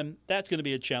 halftime, that's going to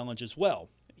be a challenge as well.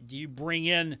 Do you bring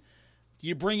in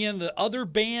the other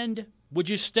band? Would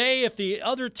you stay if the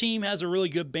other team has a really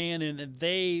good band and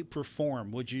they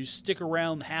perform? Would you stick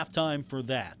around halftime for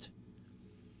that?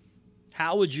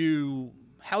 How would you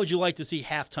like to see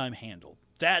halftime handled?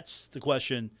 That's the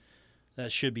question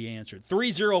that should be answered.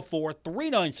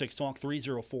 304-396-TALK,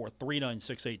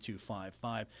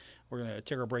 304-396-8255. We're going to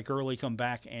take our break early, come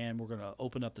back, and we're going to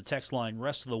open up the text line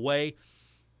rest of the way.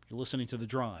 You're listening to The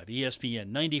Drive,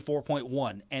 ESPN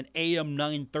 94.1 and AM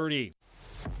 930.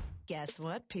 Guess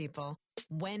what, people?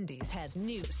 Wendy's has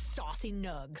new saucy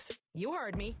nugs. You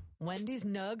heard me. Wendy's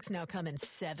nugs now come in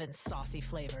 7 saucy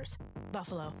flavors.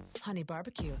 Buffalo, honey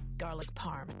barbecue, garlic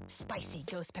parm, spicy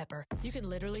ghost pepper. You can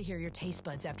literally hear your taste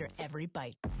buds after every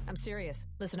bite. I'm serious.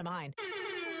 Listen to mine.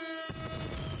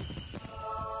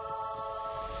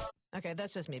 Okay,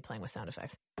 that's just me playing with sound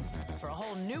effects. For a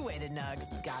whole new way to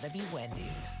nug, gotta be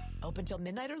Wendy's. Open till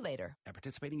midnight or later. At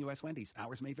participating U.S. Wendy's,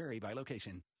 hours may vary by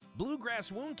location.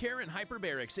 Bluegrass Wound Care and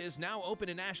Hyperbarics is now open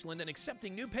in Ashland and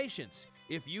accepting new patients.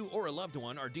 If you or a loved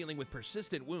one are dealing with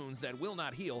persistent wounds that will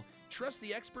not heal, trust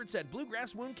the experts at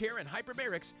Bluegrass Wound Care and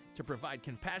Hyperbarics to provide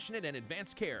compassionate and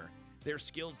advanced care. Their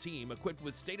skilled team, equipped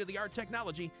with state-of-the-art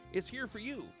technology, is here for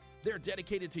you. They're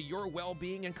dedicated to your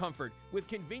well-being and comfort with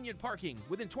convenient parking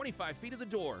within 25 feet of the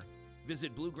door.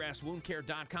 Visit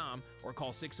bluegrasswoundcare.com or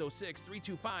call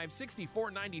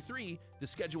 606-325-6493 to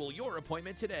schedule your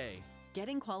appointment today.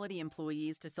 Getting quality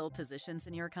employees to fill positions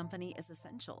in your company is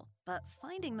essential, but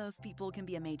finding those people can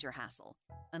be a major hassle.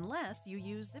 Unless you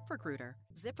use ZipRecruiter.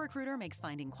 ZipRecruiter makes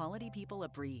finding quality people a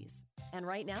breeze. And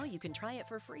right now you can try it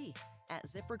for free at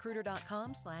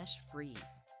ZipRecruiter.com/free.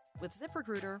 With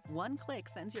ZipRecruiter, one click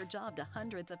sends your job to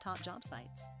hundreds of top job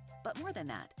sites. But more than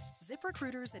that,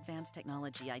 ZipRecruiter's advanced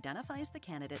technology identifies the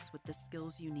candidates with the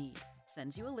skills you need,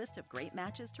 sends you a list of great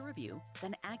matches to review,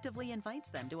 then actively invites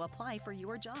them to apply for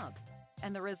your job.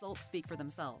 And the results speak for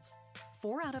themselves.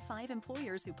 4 out of 5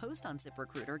 employers who post on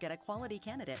ZipRecruiter get a quality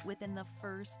candidate within the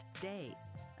first day.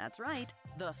 That's right,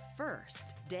 the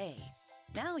first day.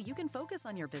 Now you can focus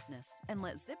on your business and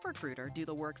let ZipRecruiter do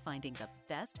the work finding the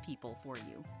best people for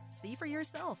you. See for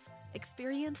yourself.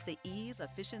 Experience the ease,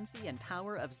 efficiency, and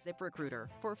power of ZipRecruiter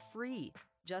for free.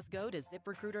 Just go to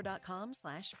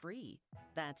ZipRecruiter.com/free.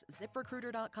 That's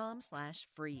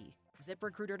ZipRecruiter.com/free.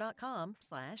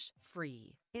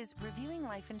 ZipRecruiter.com/free. Is reviewing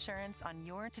life insurance on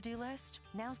your to-do list?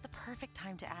 Now's the perfect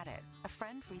time to add it. A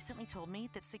friend recently told me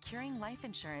that securing life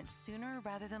insurance sooner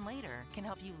rather than later can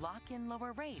help you lock in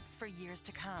lower rates for years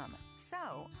to come.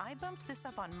 So I bumped this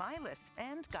up on my list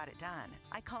and got it done.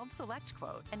 I called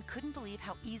SelectQuote and couldn't believe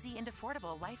how easy and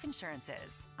affordable life insurance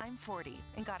is. I'm 40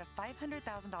 and got a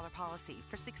 $500,000 policy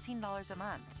for $16 a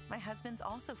month. My husband's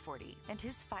also 40 and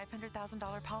his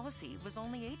 $500,000 policy was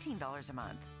only $18 a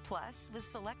month. Plus, with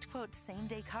SelectQuote's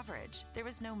same-day day coverage. There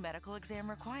was no medical exam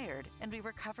required, and we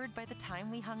were covered by the time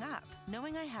we hung up.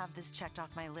 Knowing I have this checked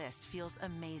off my list feels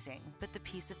amazing, but the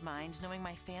peace of mind knowing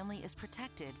my family is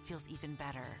protected feels even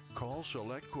better. Call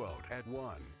Select Quote at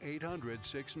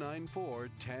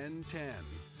 1-800-694-1010.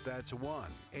 That's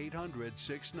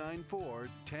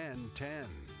 1-800-694-1010.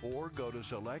 Or go to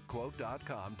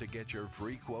SelectQuote.com to get your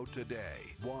free quote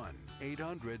today.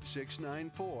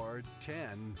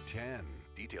 1-800-694-1010.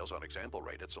 Details on example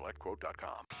rate at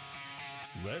SelectQuote.com.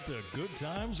 Let the good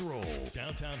times roll.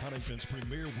 Downtown Huntington's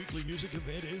premier weekly music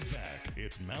event is back.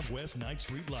 It's Mount West Night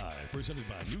Street Live, presented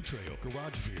by New Trail,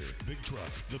 Garage Beer, Big Truck,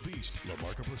 The Beast, La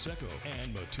Marca Prosecco,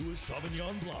 and Matua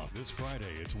Sauvignon Blanc. This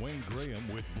Friday, it's Wayne Graham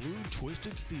with Blue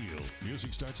Twisted Steel.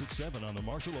 Music starts at 7 on the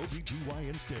Marshall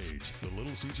OBGYN stage. The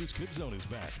Little Caesars Kids Zone is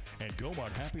back, and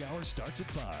Gomart Happy Hour starts at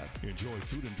 5. Enjoy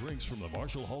food and drinks from the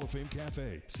Marshall Hall of Fame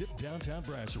Cafe, Sip Downtown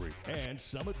Brasserie, and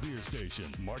Summit Beer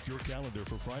Station. Mark your calendar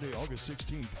for Friday, August 16th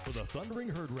for the Thundering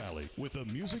Herd Rally with the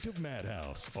music of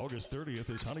Madhouse. August 30th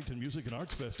is Huntington Music and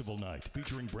Arts Festival night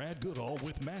featuring Brad Goodall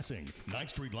with Massing. Ninth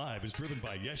Street Live is driven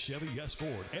by Yes Chevy, Yes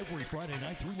Ford every Friday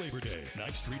night through Labor Day.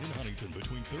 Ninth Street in Huntington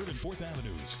between 3rd and 4th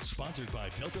Avenues. Sponsored by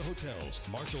Delta Hotels,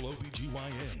 Marshall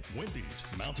OBGYN, Wendy's,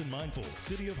 Mountain Mindful,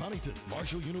 City of Huntington,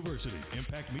 Marshall University,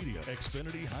 Impact Media,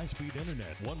 Xfinity High-Speed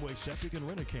Internet, One Way Septic and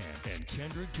Rent-A-Can, and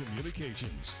Kendrick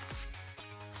Communications.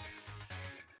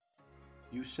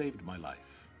 You saved my life.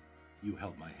 You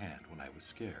held my hand when I was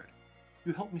scared.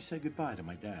 You helped me say goodbye to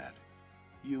my dad.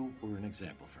 You were an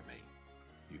example for me.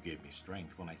 You gave me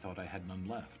strength when I thought I had none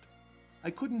left.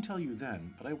 I couldn't tell you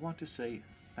then, but I want to say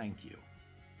thank you,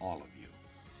 all of you,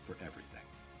 for everything.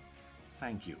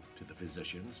 Thank you to the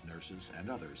physicians, nurses, and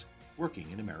others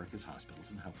working in America's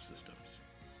hospitals and health systems.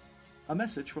 A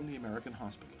message from the American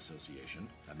Hospital Association,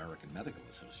 American Medical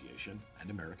Association, and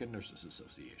American Nurses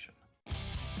Association.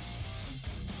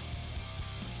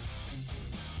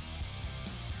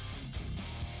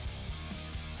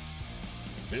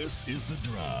 This is The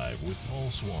Drive with Paul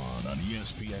Swann on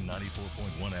ESPN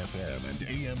 94.1 FM and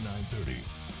AM 930.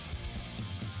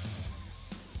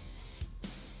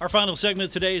 Our final segment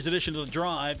of today's edition of The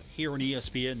Drive here on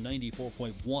ESPN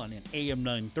 94.1 and AM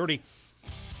 930.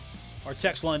 Our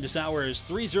text line this hour is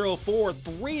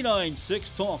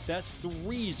 304-396-TALK. That's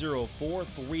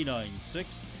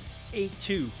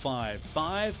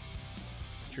 304-396-8255.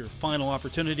 It's your final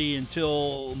opportunity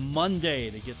until Monday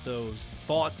to get those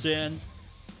thoughts in.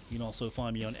 You can also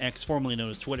find me on X, formerly known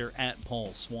as Twitter, at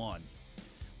Paul Swann.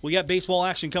 We got baseball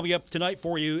action coming up tonight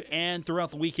for you and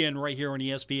throughout the weekend right here on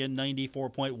ESPN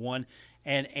 94.1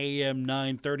 and AM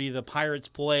 930. The Pirates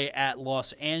play at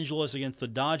Los Angeles against the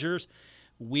Dodgers.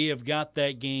 We have got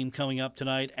that game coming up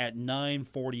tonight at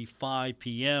 9:45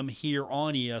 p.m. here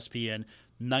on ESPN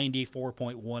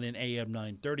 94.1 and AM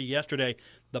 930. Yesterday,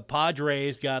 the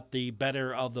Padres got the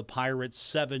better of the Pirates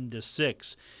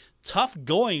 7-6. Tough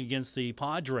going against the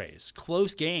Padres.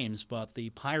 Close games, but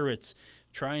the Pirates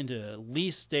trying to at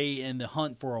least stay in the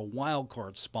hunt for a wild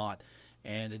card spot.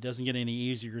 And it doesn't get any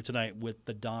easier tonight with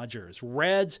the Dodgers.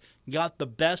 Reds got the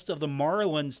best of the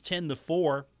Marlins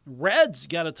 10-4. Reds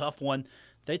got a tough one.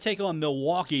 They take on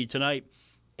Milwaukee tonight.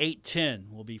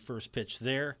 8:10 will be first pitch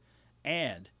there.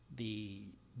 And the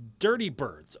Dirty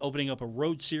Birds opening up a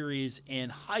road series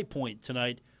in High Point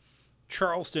tonight.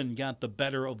 Charleston got the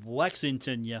better of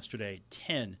Lexington yesterday,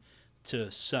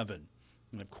 10-7.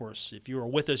 And, of course, if you were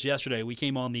with us yesterday, we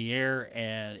came on the air,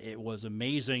 and it was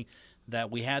amazing that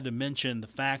we had to mention the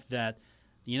fact that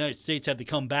the United States had to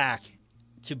come back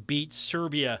to beat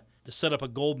Serbia to set up a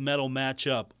gold medal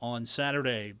matchup on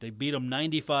Saturday. They beat them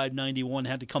 95-91,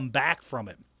 had to come back from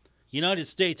it. United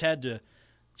States had to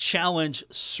challenge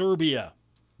Serbia.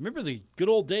 Remember the good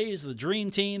old days of the Dream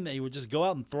Team? They would just go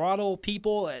out and throttle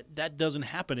people. That doesn't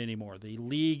happen anymore. The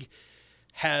league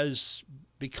has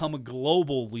become a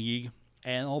global league,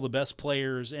 and all the best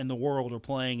players in the world are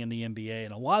playing in the NBA,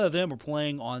 and a lot of them are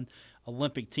playing on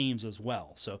Olympic teams as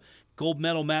well. So gold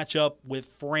medal matchup with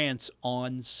France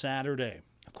on Saturday.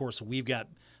 Of course, we've got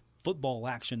football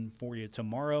action for you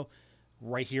tomorrow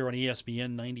right here on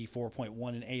ESPN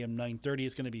 94.1 and AM 930.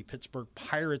 It's going to be Pittsburgh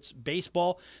Pirates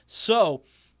baseball. So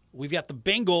we've got the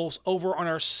Bengals over on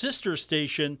our sister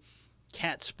station,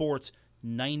 Cat Sports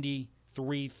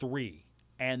 93.3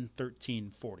 and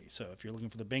 1340. So if you're looking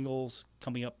for the Bengals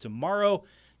coming up tomorrow,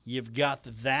 you've got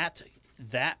that.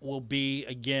 That will be,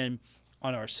 again,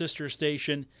 on our sister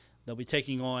station. They'll be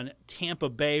taking on Tampa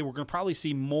Bay. We're going to probably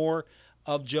see more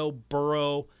of Joe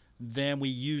Burrow than we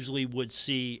usually would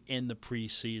see in the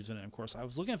preseason. And, of course, I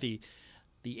was looking at the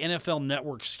NFL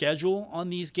Network schedule on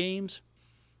these games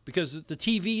because the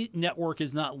TV network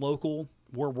is not local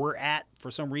where we're at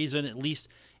for some reason, at least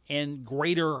in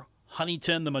greater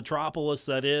Huntington, the metropolis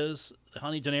that is, the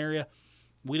Huntington area.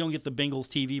 We don't get the Bengals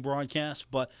TV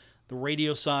broadcast, but the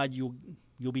radio side,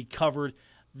 you'll be covered.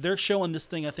 They're showing this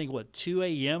thing, I think, 2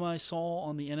 a.m. I saw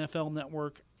on the NFL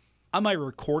Network. I might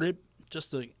record it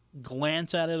just to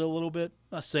glance at it a little bit.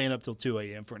 I'm not staying up till 2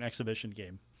 a.m. for an exhibition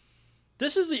game.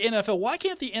 This is the NFL. Why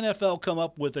can't the NFL come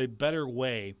up with a better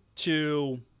way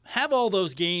to have all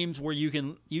those games where you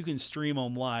can stream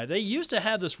them live? They used to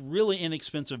have this really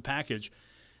inexpensive package,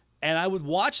 and I would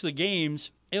watch the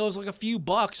games. It was like a few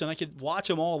bucks, and I could watch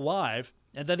them all live.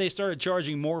 And then they started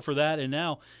charging more for that, and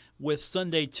now with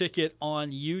Sunday Ticket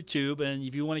on YouTube, and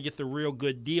if you want to get the real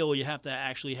good deal, you have to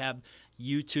actually have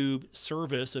YouTube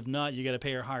service. If not, you got to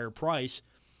pay a higher price.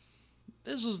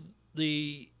 This is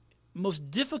the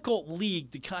most difficult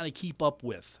league to kind of keep up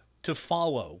with, to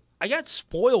follow. I got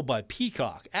spoiled by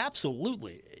Peacock,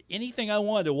 absolutely. Anything I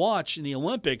wanted to watch in the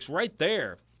Olympics, right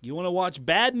there. You want to watch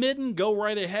badminton? Go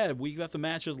right ahead. We got the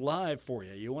matches live for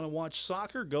you. You want to watch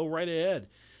soccer? Go right ahead.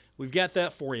 We've got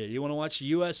that for you. You want to watch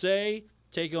USA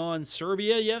take on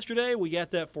Serbia yesterday? We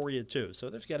got that for you too. So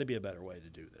there's got to be a better way to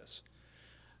do this.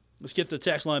 Let's get the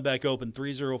text line back open,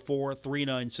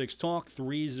 304-396-TALK,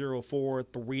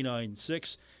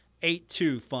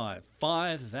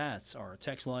 304-396-8255. That's our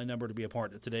text line number to be a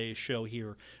part of today's show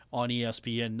here on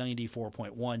ESPN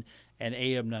 94.1 and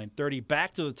AM 930.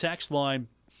 Back to the text line.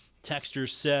 Texter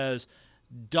says,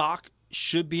 Doc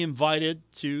should be invited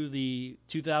to the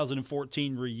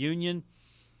 2014 reunion,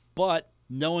 but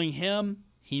knowing him,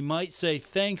 he might say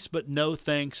thanks, but no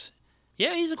thanks.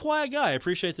 Yeah, he's a quiet guy. I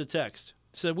appreciate the text.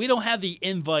 So we don't have the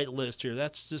invite list here.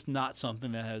 That's just not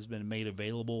something that has been made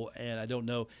available, and I don't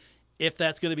know if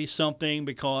that's going to be something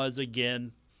because,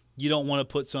 again, you don't want to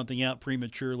put something out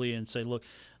prematurely and say, look,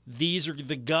 these are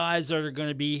the guys that are going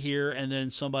to be here, and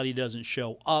then somebody doesn't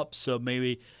show up, so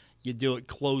maybe you do it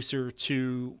closer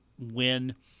to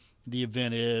when the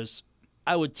event is.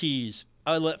 I would tease.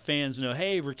 I would let fans know,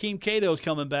 hey, Rakeem Cato's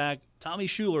coming back. Tommy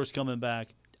Shuler's coming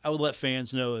back. I would let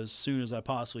fans know as soon as I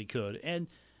possibly could. And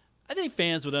I think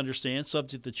fans would understand,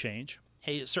 subject to change.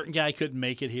 Hey, a certain guy couldn't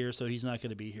make it here, so he's not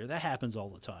going to be here. That happens all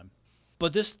the time.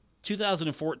 But this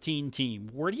 2014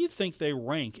 team, where do you think they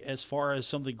rank as far as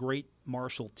some of the great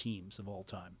Marshall teams of all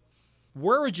time?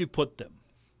 Where would you put them?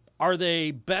 Are they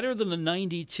better than the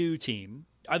 92 team?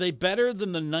 Are they better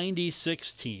than the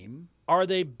 96 team? Are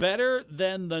they better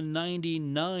than the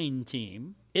 99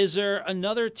 team? Is there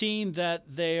another team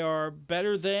that they are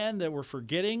better than that we're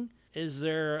forgetting? Is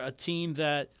there a team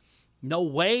that no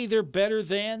way they're better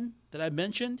than that I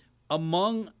mentioned?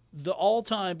 Among the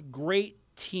all-time great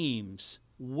teams,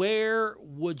 where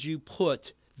would you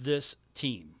put this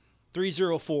team?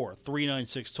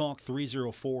 304-396-TALK,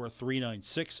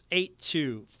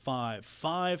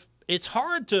 304-396-8255. It's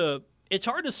hard to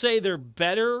say they're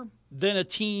better than a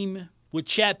team with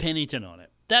Chad Pennington on it.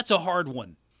 That's a hard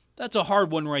one. That's a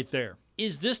hard one right there.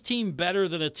 Is this team better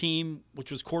than a team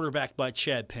which was quarterbacked by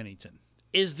Chad Pennington?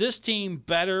 Is this team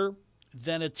better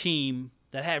than a team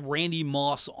that had Randy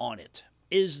Moss on it?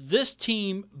 Is this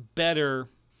team better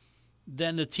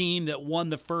than the team that won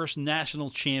the first national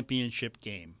championship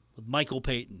game with Michael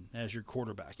Payton as your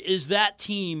quarterback? Is that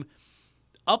team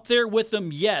up there with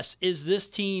them? Yes. Is this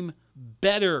team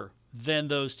better than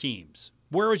those teams?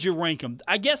 Where would you rank them?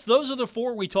 I guess those are the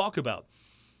four we talk about.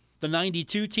 The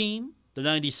 92 team, the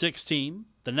 96 team,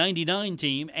 the 99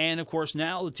 team, and, of course,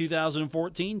 now the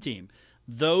 2014 team.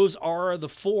 Those are the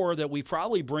four that we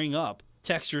probably bring up.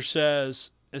 Texter says,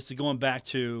 this is going back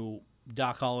to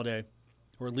Doc Holliday,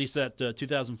 or at least that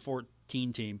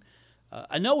 2014 team.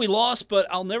 I know we lost, but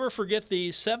I'll never forget the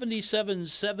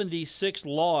 77-76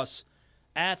 loss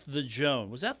at the Joan.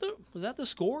 Was that the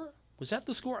score? Was that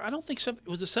the score? I don't think so.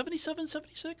 Was it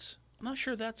 77-76? I'm not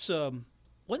sure that's wasn't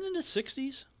it the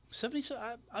 60s? 77.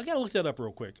 I got to look that up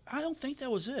real quick. I don't think that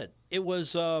was it. It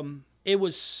was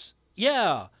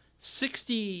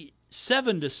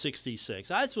 67-66.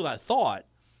 That's what I thought.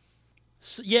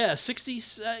 Yeah,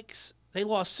 66. They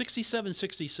lost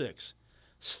 67-66.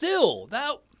 Still,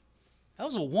 that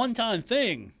was a one-time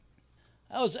thing.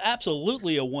 That was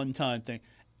absolutely a one-time thing.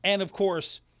 And, of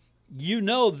course,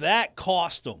 that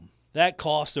cost them. That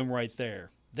cost them right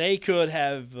there. They could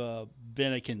have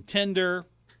been a contender.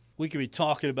 We could be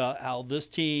talking about how this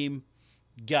team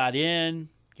got in,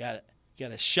 got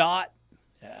a shot.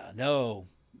 No.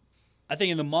 I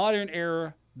think in the modern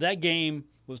era, that game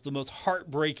was the most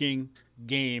heartbreaking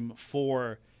game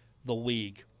for the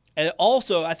league. And it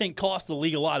also, I think, cost the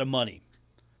league a lot of money.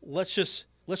 Let's just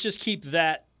keep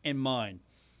that in mind.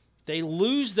 They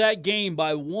lose that game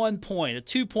by 1 point, a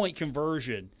 2-point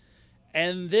conversion,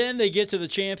 And then they get to the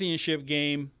championship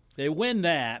game. They win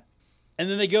that. And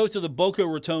then they go to the Boca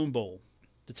Raton Bowl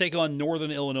to take on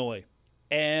Northern Illinois.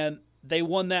 And they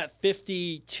won that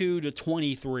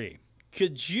 52-23.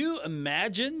 Could you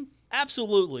imagine?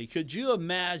 Absolutely. Could you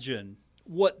imagine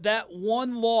what that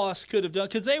one loss could have done?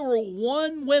 Because they were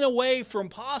one win away from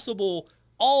possible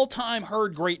all-time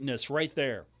herd greatness right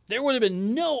there. There would have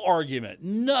been no argument,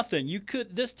 nothing.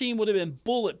 This team would have been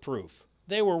bulletproof.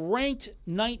 They were ranked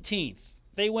 19th.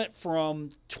 They went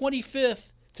from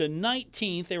 25th to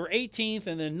 19th. They were 18th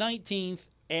and then 19th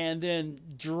and then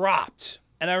dropped.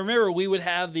 And I remember we would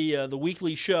have the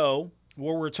weekly show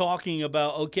where we're talking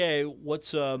about, okay,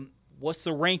 what's the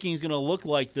rankings going to look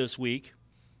like this week?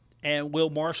 And will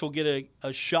Marshall get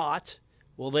a shot?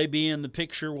 Will they be in the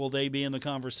picture? Will they be in the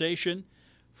conversation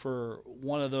for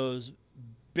one of those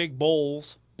big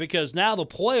bowls? Because now the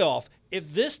playoff,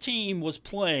 if this team was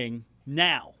playing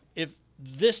now, if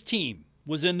this team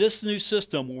was in this new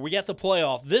system where we got the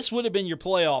playoff, this would have been your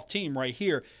playoff team right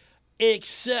here,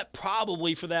 except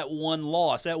probably for that one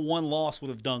loss. That one loss would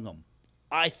have done them,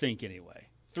 I think anyway.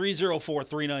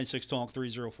 304-396-TALK,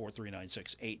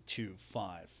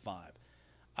 304-396-8255.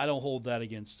 I don't hold that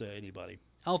against anybody.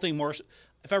 I don't think Marshall,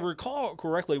 if I recall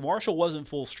correctly, Marshall wasn't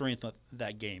full strength at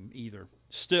that game either.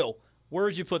 Still, where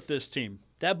would you put this team?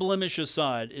 That blemish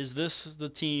aside, is this the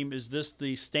team, is this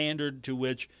the standard to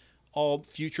which all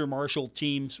future Marshall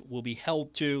teams will be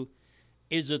held to?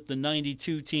 Is it the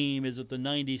 92 team? Is it the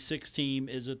 96 team?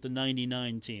 Is it the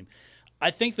 99 team?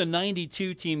 I think the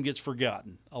 92 team gets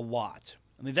forgotten a lot.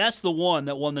 I mean, that's the one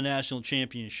that won the national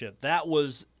championship. That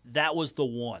was the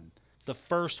one, the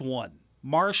first one.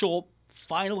 Marshall,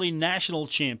 finally national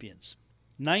champions.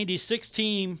 96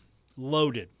 team,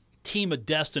 loaded. Team of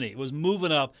destiny. It was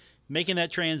moving up, making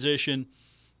that transition.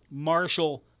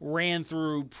 Marshall ran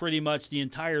through pretty much the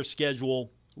entire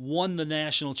schedule, won the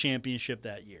national championship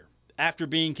that year, after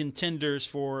being contenders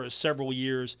for several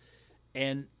years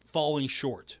and falling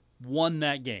short. Won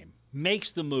that game,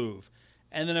 makes the move.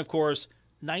 And then, of course,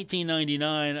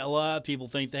 1999, a lot of people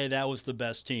think, hey, that was the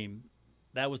best team.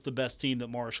 That was the best team that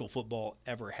Marshall football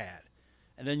ever had.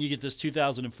 And then you get this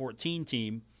 2014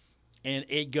 team, and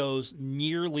it goes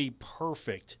nearly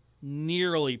perfect,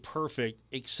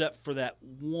 except for that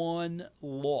one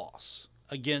loss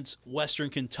against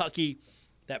Western Kentucky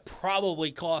that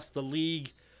probably cost the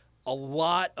league a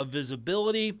lot of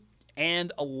visibility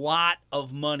and a lot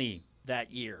of money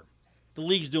that year. The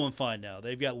league's doing fine now.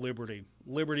 They've got Liberty.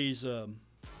 Liberty's a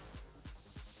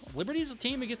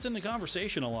team that gets in the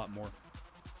conversation a lot more.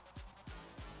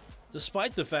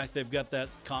 Despite the fact they've got that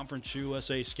Conference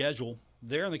USA schedule,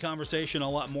 they're in the conversation a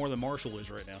lot more than Marshall is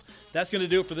right now. That's going to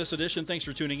do it for this edition. Thanks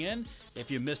for tuning in.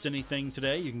 If you missed anything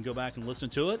today, you can go back and listen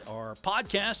to it. Our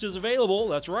podcast is available.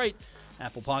 That's right.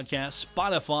 Apple Podcasts,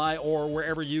 Spotify, or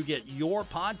wherever you get your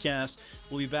podcast.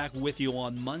 We'll be back with you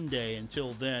on Monday.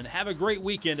 Until then, have a great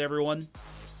weekend, everyone.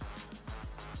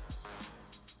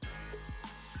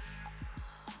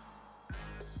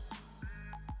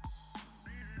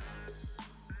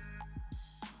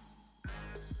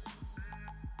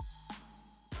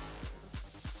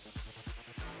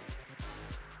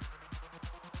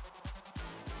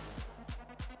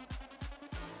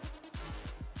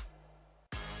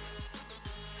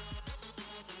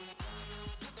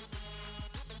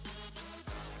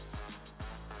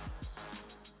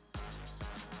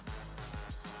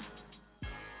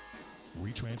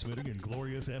 Retransmitting in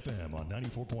Glorious FM on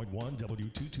 94.1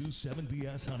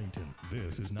 W227BS Huntington.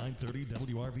 This is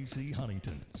 930 WRVC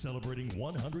Huntington, celebrating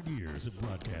 100 years of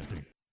broadcasting.